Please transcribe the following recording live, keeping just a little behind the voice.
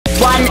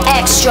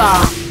Extra.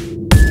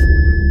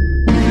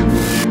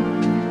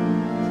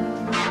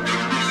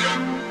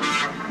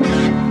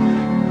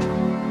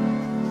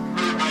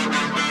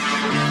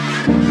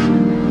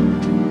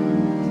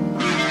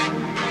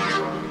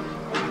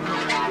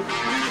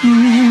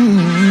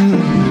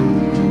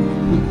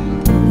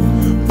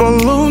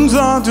 Balloons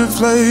are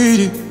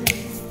deflated.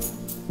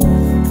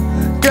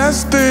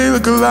 Guess they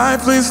look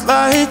lifeless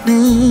like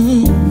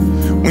me.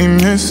 We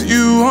miss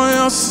you on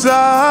your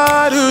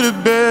side of the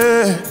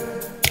bed.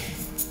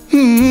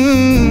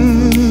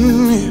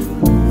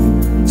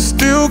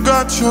 Still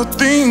got your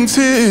things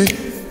here.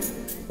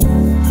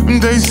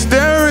 They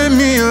stare at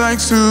me like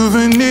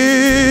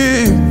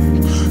souvenirs.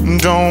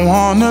 Don't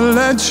wanna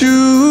let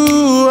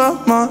you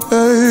out my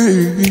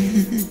head.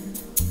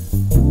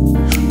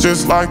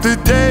 Just like the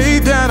day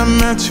that I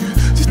met you,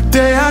 the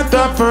day I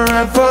thought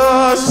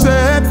forever.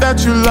 Said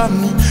that you love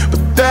me,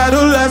 but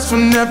that'll last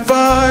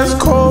forever. It's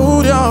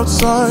cold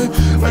outside,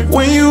 like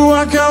when you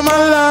walk out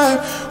my life.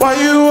 Why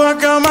you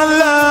walk out my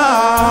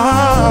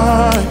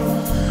life?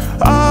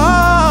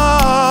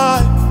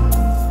 I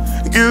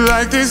get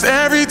like this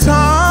every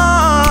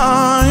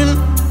time.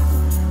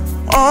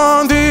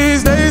 On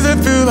these days that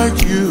feel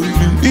like you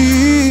and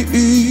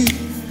me.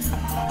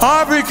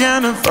 Heartbreak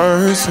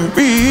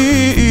Anniversary,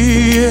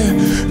 yeah.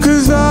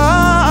 'Cause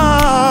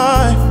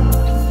I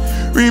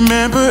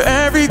remember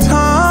every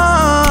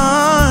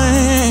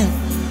time.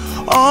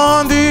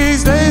 On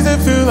these days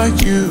that feel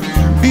like you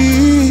and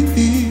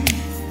me.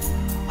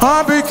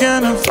 Heartbreak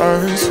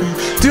Anniversary.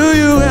 Do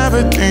you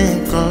ever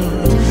think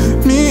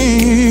of me?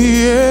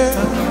 Yeah.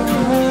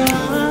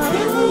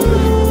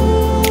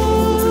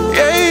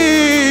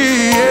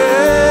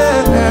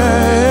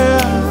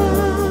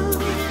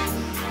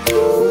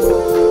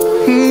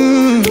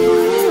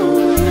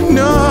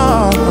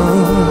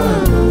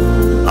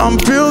 I'm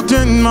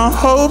building my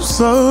hopes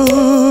up,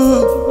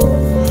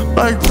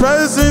 like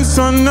presents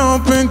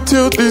unopened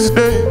till this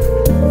day.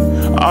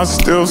 I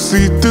still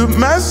see the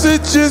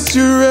messages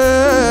you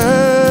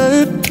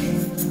read.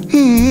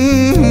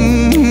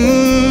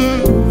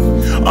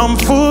 I'm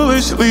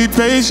foolishly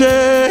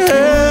patient.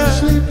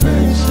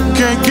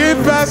 Can't get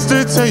past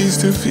the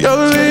taste of your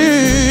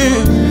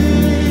lips.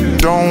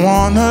 Don't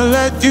wanna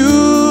let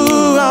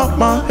you out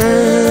my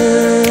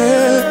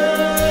head.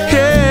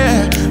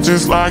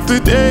 Just like the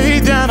day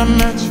that I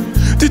met you,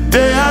 the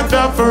day I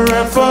thought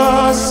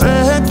forever.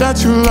 Said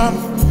that you love me,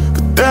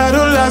 but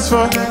that'll last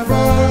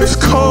forever. It's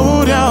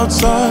cold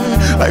outside,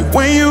 like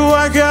when you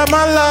walk out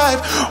my life.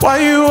 Why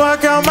you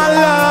walk out my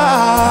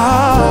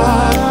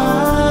life?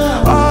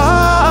 I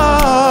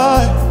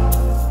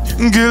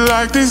get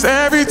like this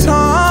every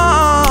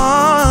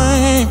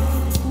time.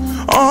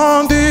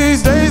 On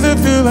these days that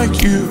feel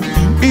like you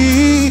and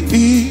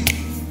me.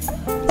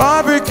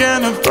 Heartbreak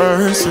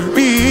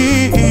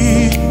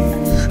Anniversary.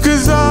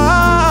 'Cause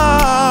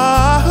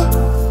I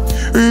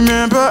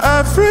remember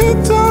every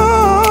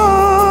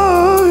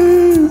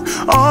time.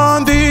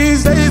 On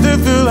these days that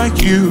feel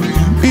like you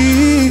and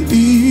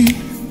me.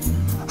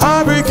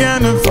 Heartbreak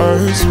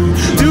Anniversary.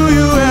 Do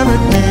you ever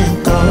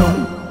think of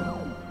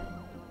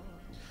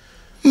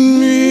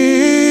me?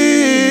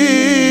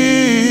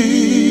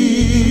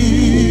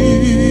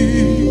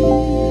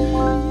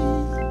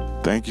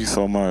 Thank you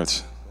so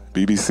much.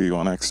 BBC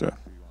on Extra.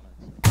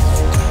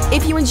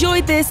 If you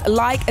enjoyed this,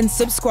 like and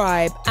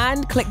subscribe,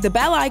 and click the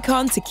bell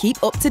icon to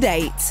keep up to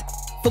date.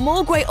 For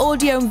more great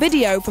audio and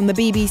video from the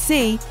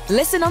BBC,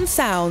 listen on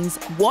Sounds,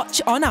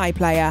 watch on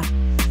iPlayer.